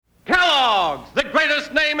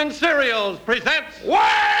in Cereals presents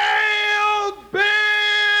Wild Bill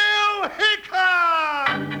Hickok!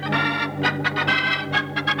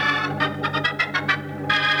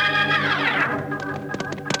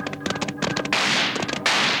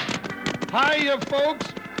 Hiya, folks.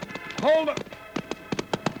 Hold on.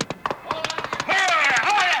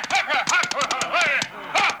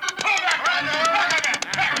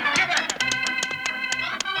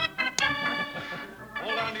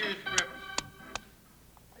 Hold on to your scripts.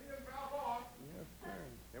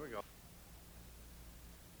 Here we go.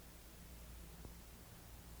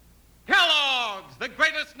 Kellogg's, the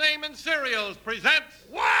greatest name in cereals, presents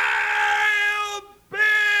Wild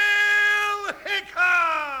Bill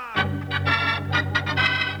Hickok!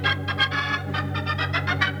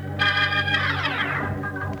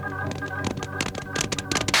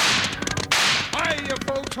 Hiya,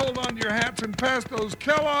 folks. Hold on to your hats and pass those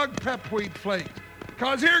Kellogg Pep Wheat Flakes.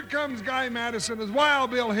 Because here comes Guy Madison as Wild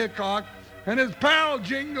Bill Hickok and his pal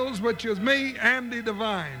Jingles, which is me, Andy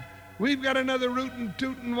Devine. We've got another rootin'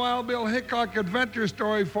 tootin' Wild Bill Hickok adventure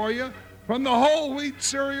story for you from the whole wheat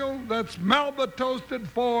cereal that's Melba toasted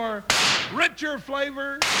for richer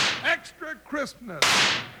flavor, extra crispness.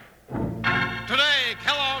 Today,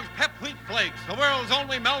 Kellogg's Pep Wheat Flakes, the world's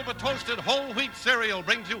only Melba toasted whole wheat cereal,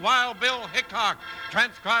 brings you Wild Bill Hickok,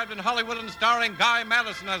 transcribed in Hollywood and starring Guy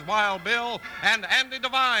Madison as Wild Bill and Andy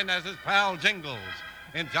Devine as his pal Jingles.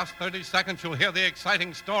 In just 30 seconds, you'll hear the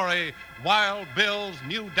exciting story, Wild Bill's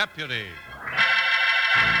New Deputy.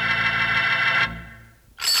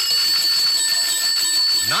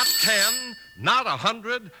 Not 10, not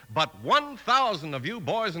 100, but 1,000 of you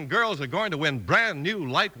boys and girls are going to win brand new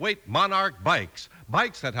lightweight Monarch bikes.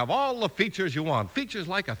 Bikes that have all the features you want. Features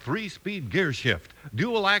like a 3-speed gear shift,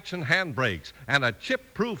 dual action handbrakes, and a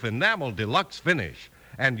chip-proof enamel deluxe finish.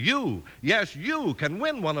 And you, yes, you can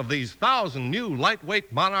win one of these 1,000 new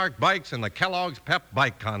lightweight Monarch bikes in the Kellogg's Pep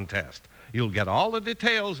Bike Contest. You'll get all the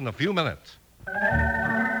details in a few minutes.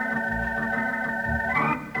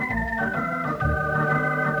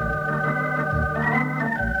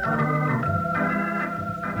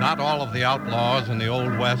 Not all of the outlaws in the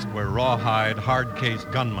Old West were rawhide, hard-case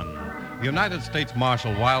gunmen. United States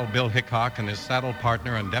Marshal Wild Bill Hickok and his saddle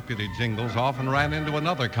partner and Deputy Jingles often ran into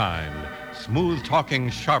another kind, smooth-talking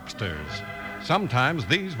sharpsters. Sometimes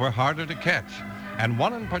these were harder to catch, and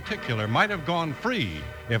one in particular might have gone free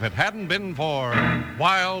if it hadn't been for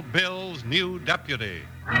Wild Bill's new deputy.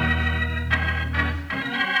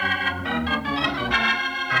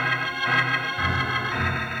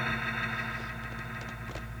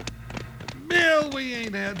 Bill, we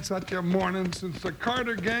ain't had such a morning since the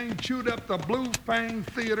Carter gang chewed up the Blue Fang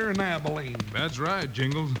Theater in Abilene. That's right,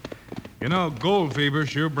 Jingles. You know, gold fever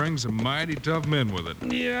sure brings some mighty tough men with it.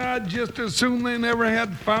 Yeah, just as soon they never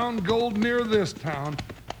had found gold near this town.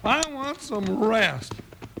 I want some rest.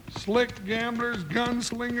 Slick gamblers,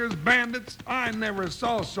 gunslingers, bandits. I never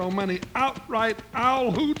saw so many outright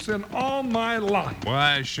owl hoots in all my life.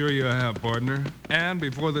 Why, sure you have, partner. And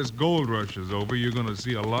before this gold rush is over, you're going to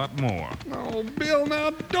see a lot more. Oh, Bill, now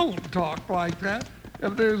don't talk like that.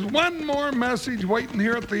 If there's one more message waiting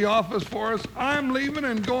here at the office for us, I'm leaving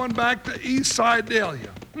and going back to East Sidalia.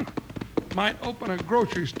 Might open a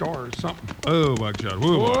grocery store or something. Oh, Buckshot.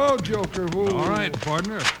 Whoa. Whoa, Joker. Whoa. All right,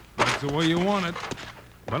 partner. That's the way you want it.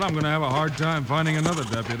 But I'm going to have a hard time finding another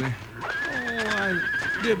deputy. Oh, I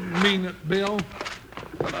didn't mean it, Bill.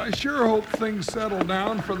 But I sure hope things settle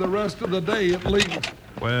down for the rest of the day at least.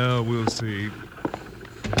 Well, we'll see.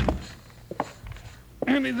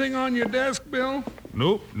 Anything on your desk, Bill?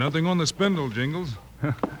 Nope, nothing on the spindle, Jingles.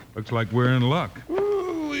 Looks like we're in luck.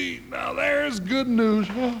 Ooh-wee, now there's good news.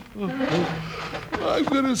 I'm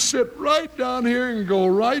going to sit right down here and go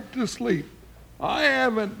right to sleep. I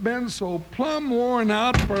haven't been so plumb worn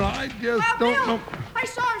out, for I just don't Bill, know. I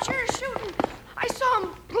saw him sure shooting. I saw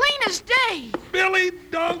him plain as day. Billy,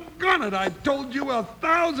 doggone it, I told you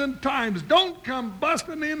 1,000 times, don't come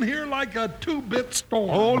busting in here like a two-bit storm.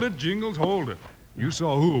 Hold it, Jingles, hold it. You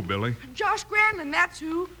saw who, Billy? Josh Granlund, that's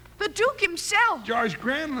who. The Duke himself. Josh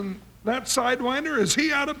Granlund, that sidewinder, is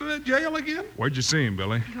he out of jail again? Where'd you see him,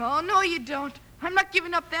 Billy? Oh, no, you don't. I'm not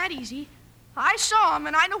giving up that easy. I saw him,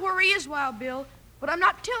 and I know where he is, Wild Bill. But I'm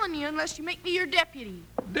not telling you unless you make me your deputy.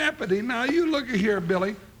 Deputy? Now, you look here,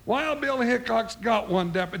 Billy. Wild Bill Hickok's got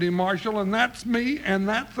one deputy marshal, and that's me, and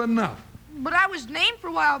that's enough. But I was named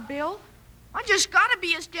for Wild Bill. I just gotta be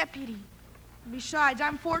his deputy. Besides,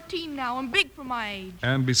 I'm 14 now. I'm big for my age.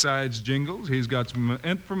 And besides Jingles, he's got some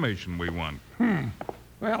information we want.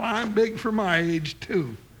 Well, I'm big for my age,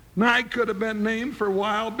 too. And I could have been named for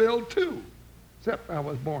Wild Bill, too. Except I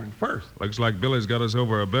was born first. Looks like Billy's got us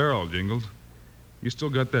over a barrel, Jingles. You still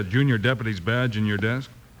got that junior deputy's badge in your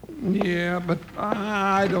desk? Yeah, but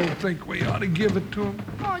I don't think we ought to give it to him.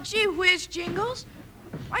 Oh, gee whiz, Jingles.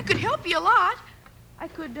 I could help you a lot. I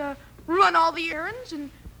could run all the errands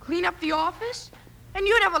and clean up the office, and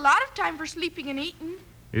you'd have a lot of time for sleeping and eating.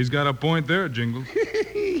 He's got a point there, Jingles.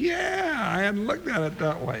 Yeah, I hadn't looked at it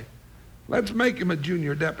that way. Let's make him a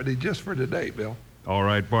junior deputy just for today, Bill. All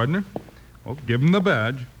right, partner. Well, give him the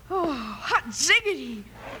badge. Oh, hot ziggity.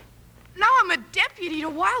 Now I'm a deputy to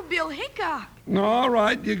Wild Bill Hickok. All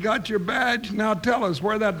right, you got your badge. Now tell us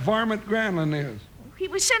where that varmint Granlund is. He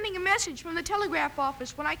was sending a message from the telegraph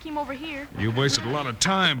office when I came over here. You've wasted a lot of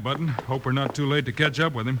time, Button. Hope we're not too late to catch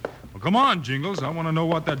up with him. Well, come on, Jingles. I want to know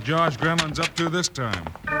what that Josh Granlund's up to this time.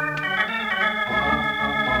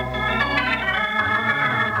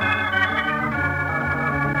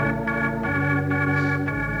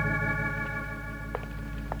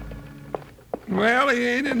 Well, he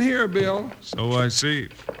ain't in here, Bill. So I see.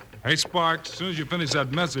 Hey, Sparks, as soon as you finish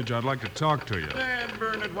that message, I'd like to talk to you. Dad,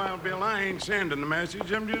 burn it, Wild Bill. I ain't sending the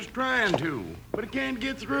message. I'm just trying to. But it can't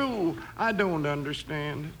get through. I don't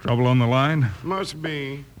understand. Trouble on the line? Must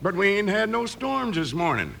be. But we ain't had no storms this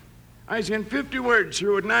morning. I sent 50 words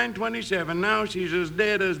through at 9:27. Now she's as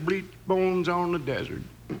dead as bleached bones on the desert.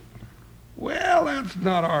 Well, that's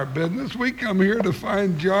not our business. We come here to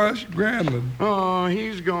find Josh Granlund. Oh,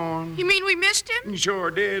 he's gone. You mean we missed him? He sure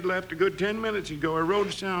did. Left a good 10 minutes ago. I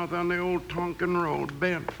rode south on the old Tonkin Road,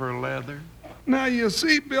 bent for leather. Now, you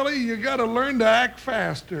see, Billy, you got to learn to act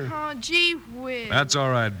faster. Oh, gee whiz. That's all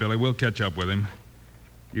right, Billy. We'll catch up with him.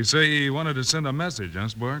 You say he wanted to send a message, huh,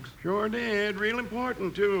 Sparks? Sure did. Real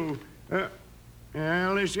important, too.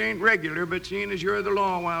 Well, this ain't regular, but seeing as you're the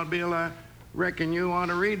law, Wild Bill, I reckon you ought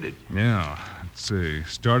to read it. Yeah. Let's see.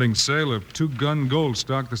 Starting sale of 2-gun gold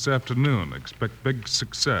stock this afternoon. Expect big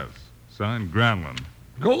success. Signed, Granlund.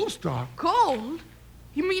 Gold stock. Gold?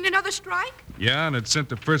 You mean another strike? Yeah, and it's sent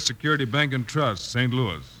to First Security Bank and Trust, St.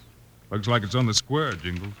 Louis. Looks like it's on the square,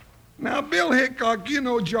 Jingles. Now, Bill Hickok, you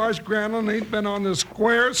know Josh Granlund ain't been on the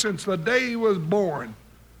square since the day he was born.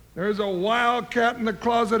 There's a wildcat in the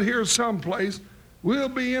closet here someplace. We'll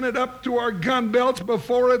be in it up to our gun belts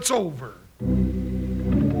before it's over.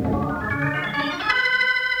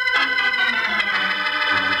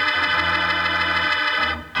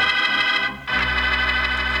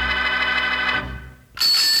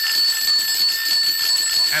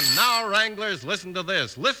 And now, Wranglers, listen to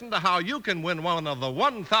this. Listen to how you can win one of the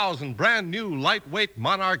 1,000 brand new lightweight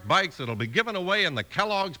Monarch bikes that'll be given away in the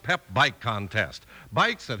Kellogg's Pep Bike Contest.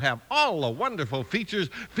 Bikes that have all the wonderful features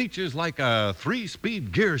like a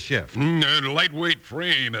 3-speed gear shift, And a lightweight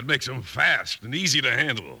frame that makes them fast and easy to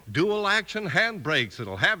handle. dual action hand brakes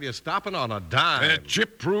that'll have you stopping on a dime. And a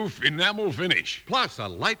chip-proof enamel finish. Plus a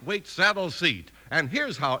lightweight saddle seat. And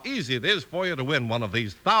here's how easy it is for you to win one of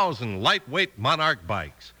these 1,000 lightweight Monarch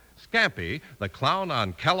bikes. Scampy, the clown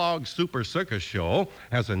on Kellogg's Super Circus Show,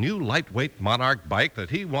 has a new lightweight Monarch bike that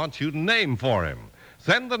he wants you to name for him.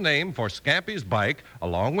 Send the name for Scampy's bike,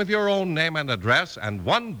 along with your own name and address, and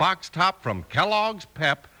one box top from Kellogg's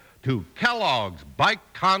Pep to Kellogg's Bike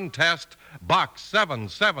Contest, Box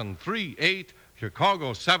 7738,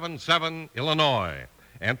 Chicago 77, Illinois.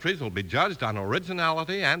 Entries will be judged on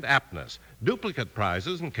originality and aptness. Duplicate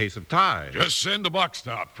prizes in case of ties. Just send a box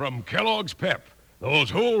top from Kellogg's Pep.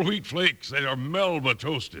 Those whole wheat flakes that are Melba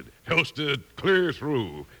toasted clear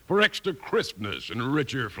through for extra crispness and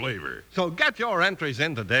richer flavor. So get your entries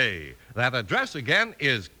in today. That address again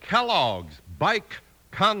is Kellogg's Bike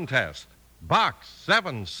Contest, Box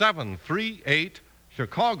 7738,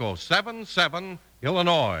 Chicago 77,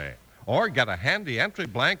 Illinois. Or get a handy entry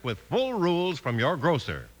blank with full rules from your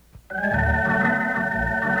grocer.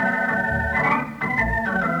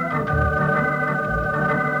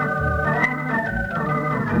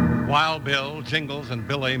 Wild Bill, Jingles, and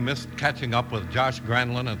Billy missed catching up with Josh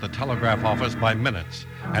Granlund at the telegraph office by minutes.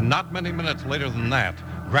 And not many minutes later than that,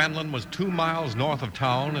 Granlund was 2 miles north of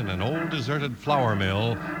town in an old deserted flour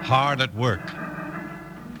mill, hard at work.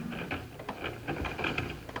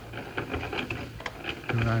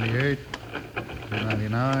 298,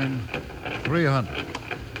 299, 300.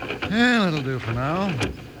 Yeah, that'll do for now.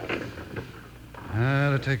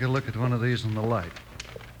 To take a look at one of these in the light.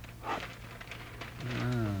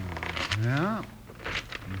 Yeah.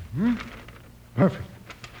 Perfect.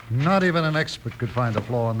 Not even an expert could find a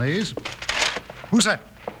flaw in these. Who's that?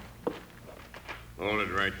 Hold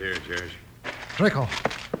it right there, Josh. Draco.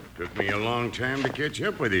 Took me a long time to catch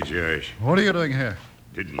up with you, Josh. What are you doing here?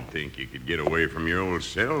 Didn't think you could get away from your old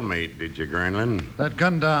cellmate, did you, Granlund? That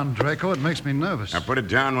gun down, Draco. It makes me nervous. Now put it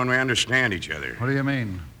down when we understand each other. What do you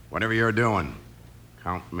mean? Whatever you're doing,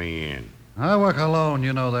 count me in. I work alone,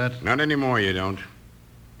 you know that. Not anymore, you don't.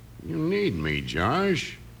 You need me,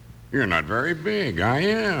 Josh. You're not very big. I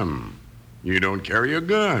am. You don't carry a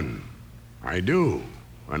gun. I do.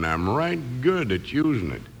 And I'm right good at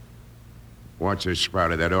using it. Watch the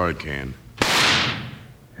spout of that oil can.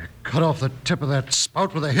 Cut off the tip of that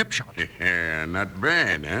spout with a hip shot. Yeah, not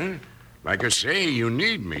bad, huh? Like I say, you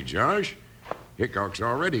need me, Josh. Hickok's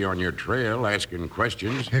already on your trail asking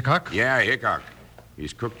questions. Hickok? Yeah, Hickok.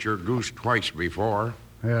 He's cooked your goose twice before.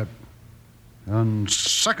 Yeah. On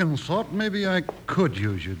second thought, maybe I could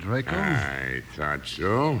use you, Draco. I thought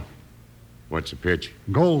so. What's the pitch?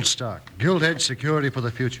 Gold stock, gilt-edged security for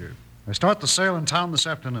the future. I start the sale in town this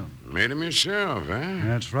afternoon. Made 'em yourself, huh?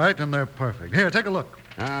 That's right, and they're perfect. Here, take a look.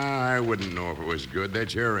 I wouldn't know if it was good.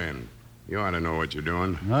 That's your end. You ought to know what you're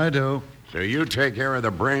doing. I do. So you take care of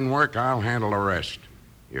the brain work, I'll handle the rest.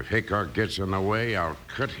 If Hickok gets in the way, I'll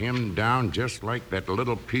cut him down just like that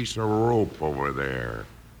little piece of rope over there.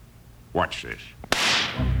 Watch this.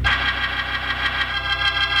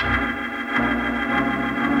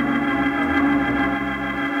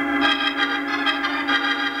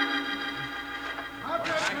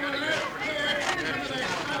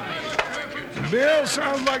 Bill,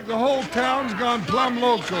 sounds like the whole town's gone plumb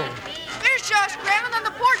loco. There's Josh Granlund on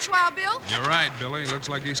the porch, Wild Bill. You're right, Billy. Looks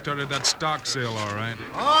like he started that stock sale all right.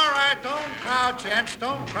 All right, don't crowd, gents.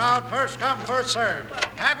 Don't crowd. First come, first served.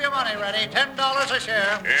 Have your money ready. $10 a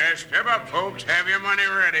share. Yeah, step up, folks. Have your money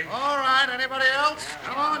ready. All right, anybody else?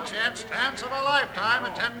 Come on, gents. Chance of a lifetime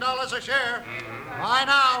at $10 a share. Buy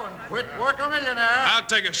now and quit work a millionaire. I'll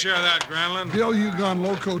take a share of that, Granlund. Bill, you gone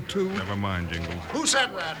loco, too? Never mind, Jingles. Who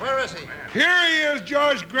said that? Where is he? Here he is,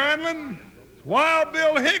 Josh Granlund. Wild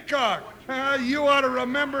Bill Hickok. You ought to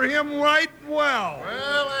remember him right well.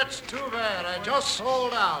 Well, that's too bad. I just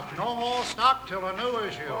sold out. No more stock till a new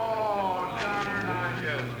issue.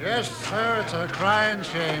 Yes, sir, it's a crying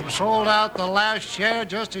shame. Sold out the last share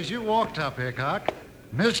just as you walked up, Hickok.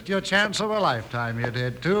 Missed your chance of a lifetime, you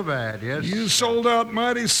did. Too bad, yes? You sold out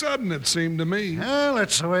mighty sudden, it seemed to me. Well,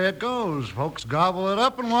 that's the way it goes. Folks gobble it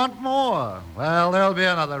up and want more. Well, there'll be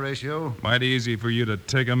another issue. Mighty easy for you to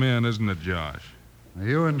take 'em in, isn't it, Josh? Are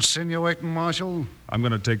you insinuating, Marshal? I'm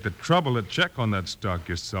going to take the trouble to check on that stock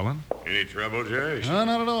you're selling. Any trouble, Josh? No,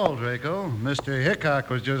 not at all, Draco. Mr. Hickok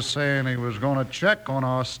was just saying he was going to check on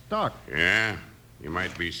our stock. Yeah? You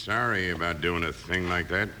might be sorry about doing a thing like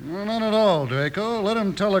that. No, not at all, Draco. Let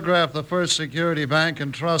him telegraph the First Security Bank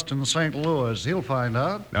and Trust in St. Louis. He'll find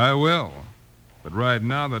out. I will. But right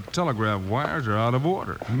now, the telegraph wires are out of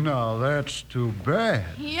order. No, that's too bad.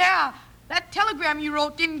 Yeah, that telegram you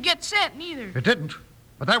wrote didn't get sent, neither. It didn't,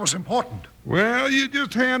 but that was important. Well, you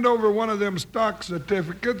just hand over one of them stock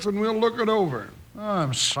certificates and we'll look it over.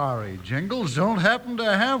 I'm sorry, Jingles. Don't happen to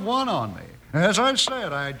have one on me. As I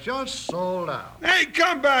said, I just sold out. Hey,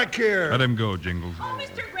 come back here. Let him go, Jingles. Oh,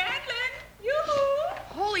 Mr. Granlund! Yoo-hoo!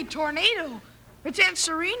 Holy tornado. It's Aunt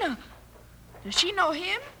Serena. Does she know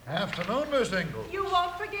him? Afternoon, Miss Jingles. You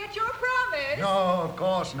won't forget your promise. No, of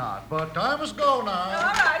course not. But time must go now.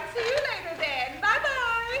 All right, see you later then.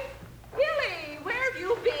 Bye-bye. Billy, where have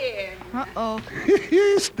you been? Uh-oh.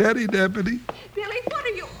 Steady, Deputy. Billy, what are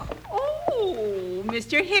you... Oh,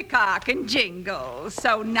 Mr. Hickok and Jingles.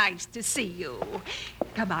 So nice to see you.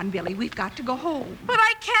 Come on, Billy, we've got to go home. But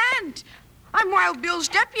I can't. I'm Wild Bill's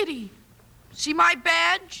deputy. See my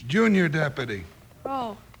badge? Junior Deputy.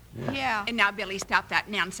 Oh, yeah. And now, Billy, stop that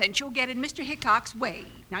nonsense. You'll get in Mr. Hickok's way.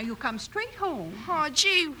 Now you come straight home. Oh,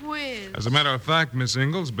 gee whiz. As a matter of fact, Miss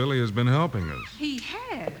Ingalls, Billy has been helping us. He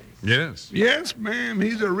has. Yes. Yes, ma'am.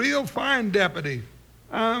 He's a real fine deputy.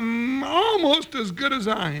 Almost as good as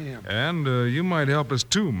I am. And you might help us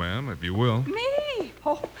too, ma'am, if you will. Me?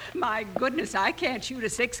 Oh, my goodness, I can't shoot a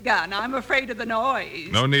 6-gun. I'm afraid of the noise.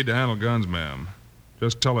 No need to handle guns, ma'am.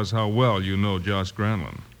 Just tell us how well you know Josh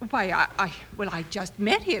Granlund. Why, I just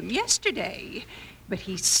met him yesterday. But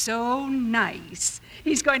he's so nice.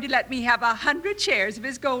 He's going to let me have 100 shares of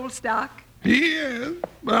his gold stock. He is,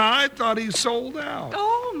 but I thought he sold out.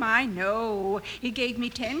 Oh, my, no. He gave me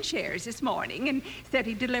 10 shares this morning and said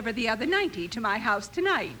he'd deliver the other 90 to my house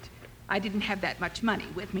tonight. I didn't have that much money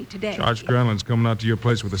with me today. Josh Granlund's coming out to your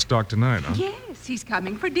place with the stock tonight, huh? Yes, he's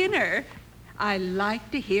coming for dinner. I like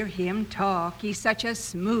to hear him talk. He's such a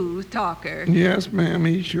smooth talker. Yes, ma'am,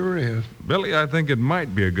 he sure is. Billy, I think it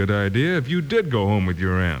might be a good idea if you did go home with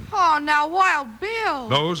your aunt. Oh, now, Wild Bill.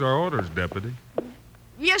 Those are orders, Deputy.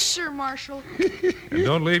 Yes, sir, Marshal. And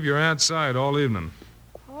don't leave your aunt's side all evening.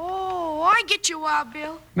 Oh, I get you, Wild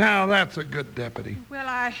Bill. Now, that's a good deputy. Well,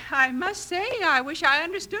 I must say, I wish I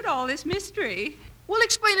understood all this mystery. We'll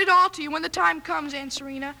explain it all to you when the time comes, Aunt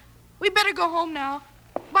Serena. We better go home now.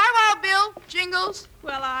 Bye, Wild Bill. Jingles?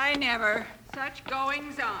 Well, I never. Such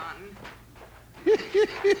goings on.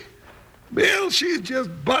 Bill, she's just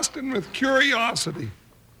busting with curiosity.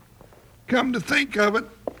 Come to think of it,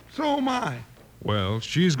 so am I. Well,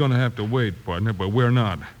 she's going to have to wait, partner, but we're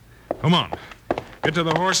not. Come on. Get to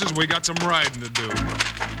the horses. We got some riding to do.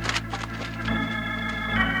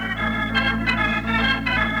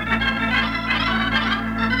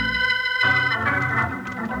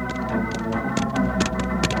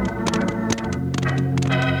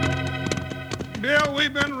 Bill,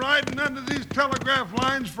 we've been riding under these telegraph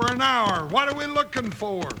lines for an hour. What are we looking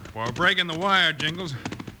for? For breaking the wire, Jingles.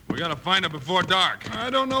 We got to find it before dark. I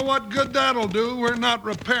don't know what good that'll do. We're not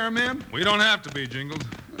repairmen. We don't have to be, Jingles.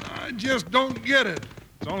 I just don't get it.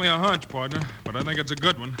 It's only a hunch, partner, but I think it's a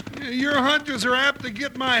good one. Your hunches are apt to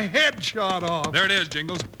get my head shot off. There it is,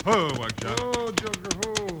 Jingles. Oh, buckshot. Oh, Joker,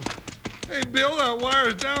 oh. Hey, Bill, that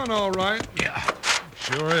wire's down all right. Yeah,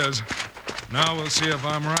 sure is. Now we'll see if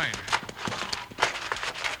I'm right.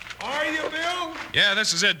 Are you, Bill? Yeah,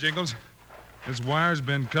 this is it, Jingles. This wire's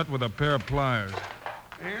been cut with a pair of pliers.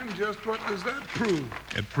 And just what does that prove?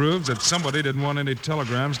 It proves that somebody didn't want any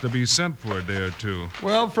telegrams to be sent for a day or two.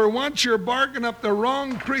 Well, for once, you're barking up the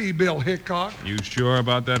wrong tree, Bill Hickok. You sure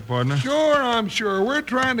about that, partner? Sure, I'm sure. We're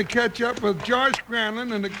trying to catch up with Josh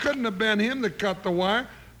Granlund, and it couldn't have been him that cut the wire,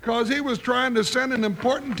 because he was trying to send an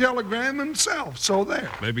important telegram himself, so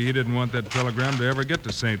there. Maybe he didn't want that telegram to ever get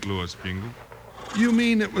to St. Louis, Jingles. You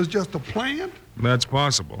mean it was just a plant? That's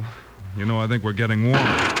possible. You know, I think we're getting warmer.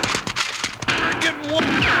 We're getting warm.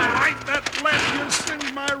 Right, that left just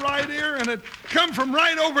singed my right ear, and it come from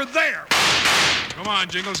right over there. Come on,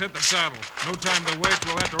 Jingles, hit the saddle. No time to waste.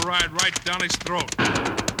 We'll have to ride right down his throat.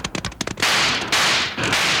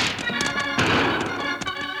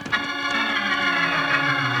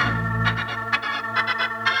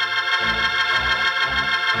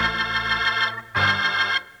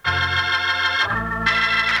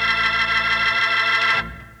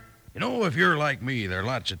 If you're like me, there are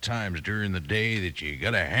lots of times during the day that you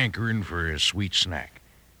got a hankering for a sweet snack.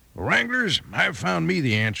 Well, Wranglers, I've found me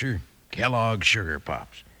the answer. Kellogg's Sugar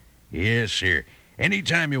Pops. Yes, sir.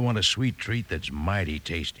 Anytime you want a sweet treat that's mighty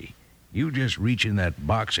tasty, you just reach in that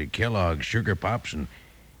box of Kellogg's Sugar Pops and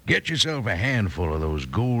get yourself a handful of those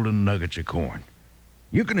golden nuggets of corn.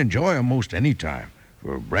 You can enjoy 'em most any time,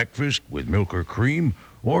 for breakfast with milk or cream,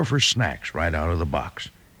 or for snacks right out of the box.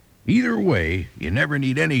 Either way, you never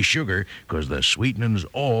need any sugar, 'cause the sweetening's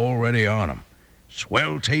already on 'em.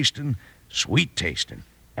 Swell tasting, sweet tasting,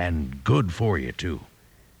 and good for you, too.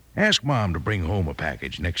 Ask Mom to bring home a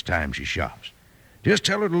package next time she shops. Just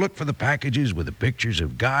tell her to look for the packages with the pictures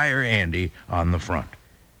of Guy or Andy on the front.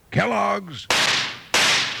 Kellogg's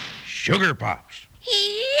Sugar Pops.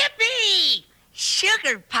 Yippee!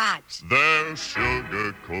 Sugar Pops. They're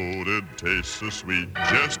sugar-coated, taste so sweet.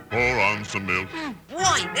 Just pour on some milk.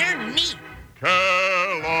 Boy, they're neat.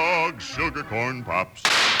 Kellogg's Sugar Corn Pops.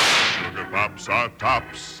 Sugar Pops are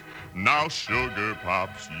tops. Now Sugar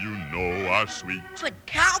Pops, you know, are sweet. But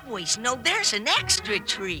cowboys know there's an extra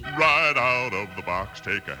treat. Right out of the box,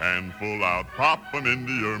 take a handful out. Pop 'em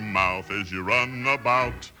into your mouth as you run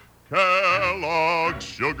about. Kellogg's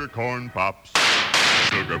Sugar Corn Pops.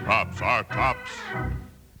 Sugar Pops are tops.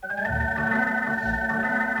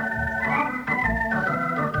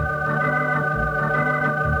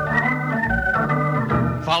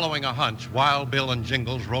 Following a hunch, Wild Bill and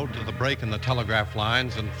Jingles rode to the break in the telegraph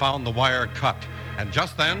lines and found the wire cut. And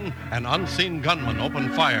just then, an unseen gunman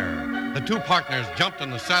opened fire. The two partners jumped in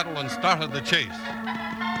the saddle and started the chase.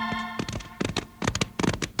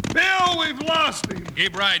 Bill, we've lost him.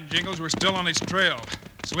 Keep riding, Jingles. We're still on his trail.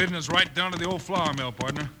 It's leading us right down to the old flour mill,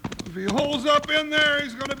 partner. If he holds up in there,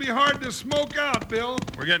 he's going to be hard to smoke out, Bill.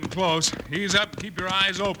 We're getting close. Ease up and keep your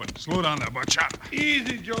eyes open. Slow down there, buckshot.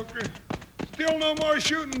 Easy, Joker. Still no more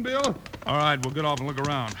shooting, Bill. All right, we'll get off and look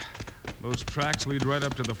around. Those tracks lead right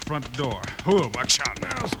up to the front door. Whoa, buckshot.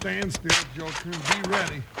 Now stand still, Joker, and be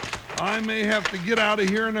ready. I may have to get out of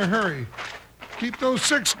here in a hurry. Keep those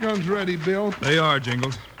 6 guns ready, Bill. They are,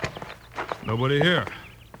 Jingles. Nobody here.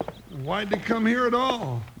 Why'd they come here at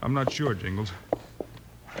all? I'm not sure, Jingles.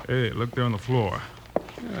 Hey, look there on the floor.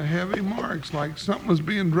 Yeah, heavy marks, like something was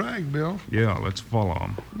being dragged, Bill. Yeah, let's follow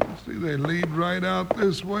them. See, they lead right out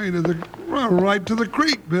this way to right to the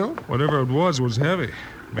creek, Bill. Whatever it was heavy.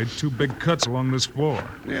 Made 2 big cuts along this floor.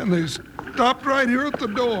 Yeah, and they stopped right here at the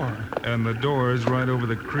door. And the door is right over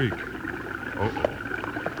the creek.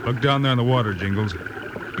 Uh-oh. Look down there in the water, Jingles.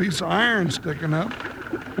 Piece of iron sticking up.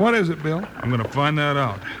 What is it, Bill? I'm going to find that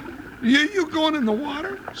out. You going in the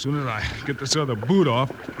water? As soon as I get this other boot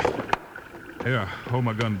off. Here, hold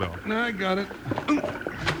my gun belt. I got it.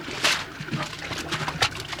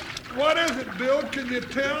 it, Bill? Can you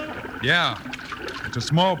tell? Yeah. It's a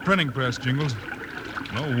small printing press, Jingles.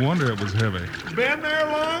 No wonder it was heavy. Been there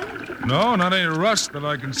long? No, not any rust that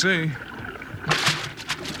I can see.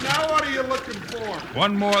 Now what are you looking for?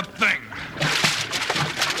 One more thing.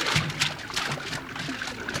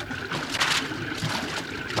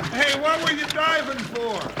 Hey, what were you diving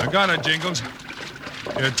for? I got it, Jingles.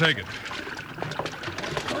 Here, take it.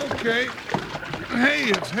 Okay. Hey,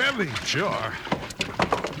 it's heavy. Sure.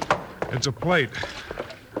 It's a plate.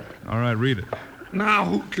 All right, read it. Now,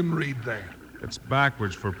 who can read that? It's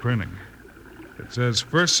backwards for printing. It says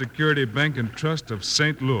First Security Bank and Trust of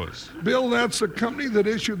St. Louis. Bill, that's the company that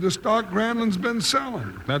issued the stock Granlund's been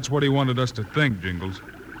selling. That's what he wanted us to think, Jingles.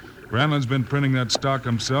 Granlund's been printing that stock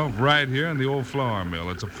himself right here in the old flour mill.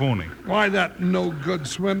 It's a phony. Why, that no-good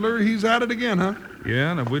swindler, he's at it again, huh?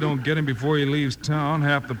 Yeah, and if we don't get him before he leaves town,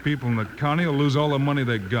 half the people in the county will lose all the money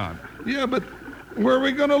they got. Yeah, but where are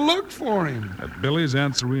we going to look for him? At Billy's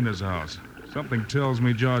Aunt Serena's house. Something tells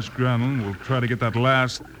me Josh Granlund will try to get that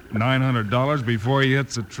last $900 before he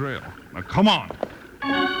hits the trail. Now, come on.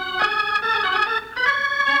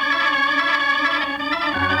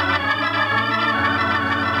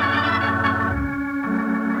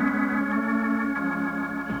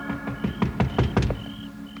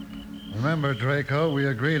 Remember, Draco, we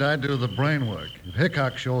agreed I'd do the brain work. If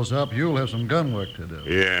Hickok shows up, you'll have some gun work to do.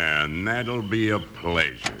 Yeah, and that'll be a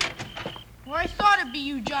pleasure. Well, I thought it'd be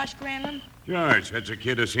you, Josh Granlund. Josh, that's a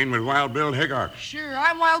kid I seen with Wild Bill Hickok. Sure,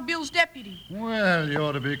 I'm Wild Bill's deputy. Well, you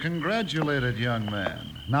ought to be congratulated, young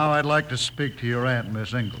man. Now I'd like to speak to your aunt,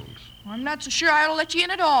 Miss Ingalls. I'm not so sure I'll let you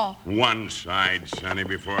in at all. One side, Sonny,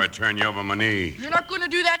 before I turn you over my knee. You're not going to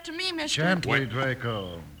do that to me, mister. Gently,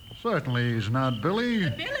 Draco. Certainly he's not Billy.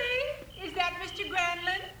 Billy, is that Mr.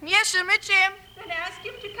 Granlund? Yes'm, it's him. Then ask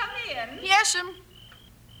him to come in. Yes'm.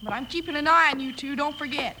 But I'm keeping an eye on you two, don't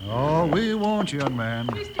forget. Oh, we won't, young man.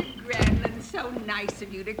 Mr. Granlund, so nice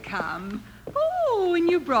of you to come. Oh, and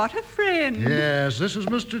you brought a friend. Yes, this is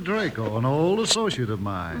Mr. Draco, an old associate of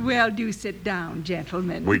mine. Well, do sit down,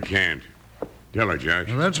 gentlemen. We can't. Tell her, Josh.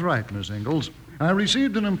 That's right, Miss Ingalls. I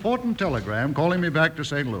received an important telegram calling me back to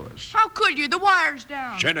St. Louis. How could you? The wire's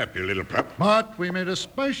down. Shut up, you little pup. But we made a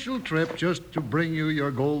special trip just to bring you your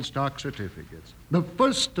gold stock certificates. The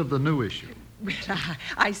first of the new issue. Well,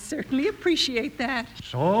 I certainly appreciate that.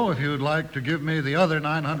 So, if you'd like to give me the other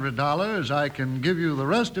 $900, I can give you the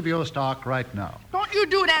rest of your stock right now. Don't you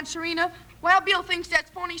do it, Aunt Serena. Wild Bill thinks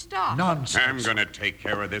that's phony stock. Nonsense. I'm going to take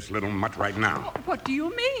care of this little mutt right now. What do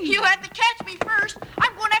you mean? You had to catch me first.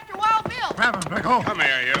 I'm going after Wild Bill. Grab him, Draco. Come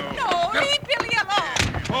here, you. No, leave Billy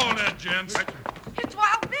alone. Hold it, gents. It's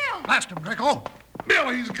Wild Bill. Blast him, Draco. Bill,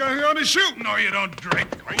 he's going to shoot. No, you don't, Drake.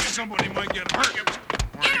 Or somebody might get hurt.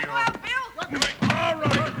 Get him, Wild Bill. All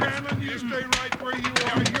right, Granlund, you stay right where you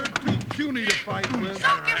are. You're too puny to fight with.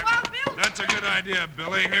 Don't get Wild Bill. That's a good idea,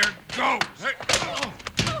 Billy. Here goes. Hey.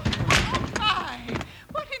 My,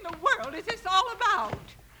 what in the world is this all about?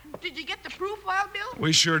 Did you get the proof, Wild Bill?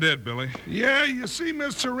 We sure did, Billy. Yeah, you see,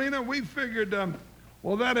 Miss Serena, we figured,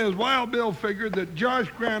 well, that is, Wild Bill figured that Josh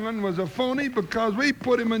Granlund was a phony because we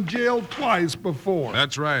put him in jail twice before.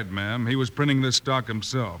 That's right, ma'am. He was printing this stock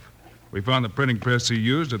himself. We found the printing press he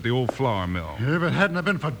used at the old flour mill. If it hadn't have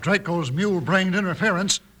been for Draco's mule-brained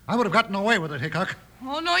interference, I would have gotten away with it, Hickok.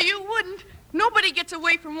 Oh, no, you wouldn't. Nobody gets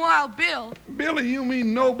away from Wild Bill. Billy, you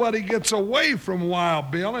mean nobody gets away from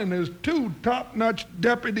Wild Bill and his two top-notch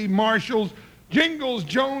deputy marshals, Jingles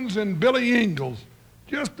Jones and Billy Ingalls.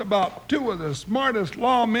 Just about two of the smartest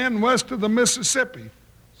lawmen west of the Mississippi.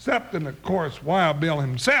 Excepting, of course, Wild Bill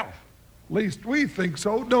himself. At least we think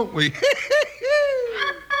so, don't we?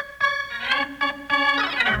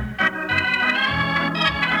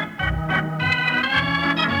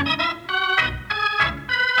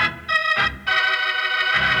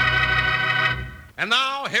 And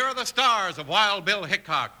now, here are the stars of Wild Bill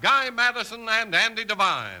Hickok, Guy Madison, and Andy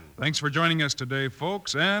Devine. Thanks for joining us today,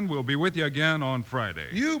 folks, and we'll be with you again on Friday.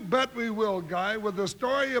 You bet we will, Guy, with a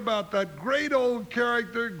story about that great old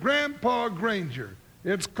character, Grandpa Granger.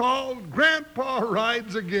 It's called Grandpa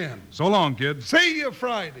Rides Again. So long, kids. See you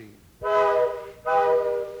Friday.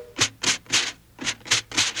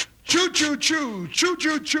 Choo-choo-choo.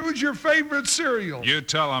 Choo-choo-choo's your favorite cereal. You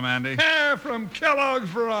tell him, Andy. From Kellogg's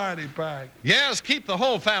Variety Pack. Yes, keep the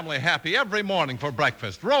whole family happy every morning for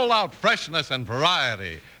breakfast. Roll out freshness and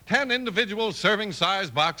variety. 10 individual serving-size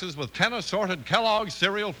boxes with 10 assorted Kellogg's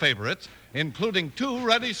cereal favorites, including 2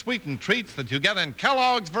 ready sweetened treats that you get in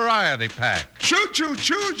Kellogg's Variety Pack.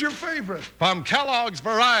 Choo-choo-choo's your favorite. From Kellogg's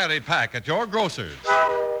Variety Pack at your grocer's.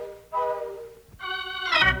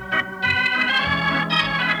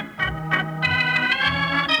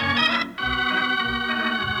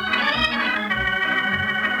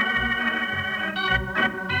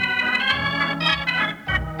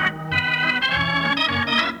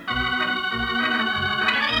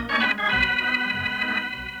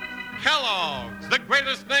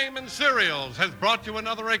 American Serials has brought you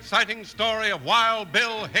another exciting story of Wild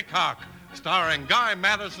Bill Hickok, starring Guy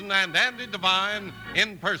Madison and Andy Devine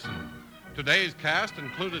in person. Today's cast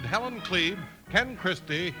included Helen Klebe, Ken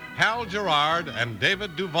Christie, Hal Gerard, and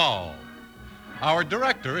David Duvall. Our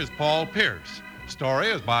director is Paul Pierce. Story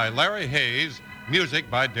is by Larry Hayes.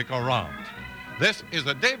 Music by Dick Orant. This is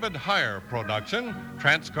a David Heyer production,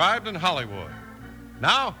 transcribed in Hollywood.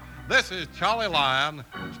 Now, this is Charlie Lyon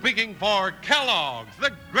speaking for Kellogg's,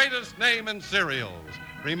 the greatest name in cereals,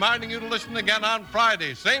 reminding you to listen again on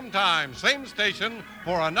Friday, same time, same station,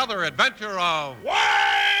 for another adventure of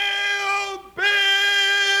Wild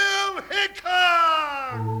Bill Hickok!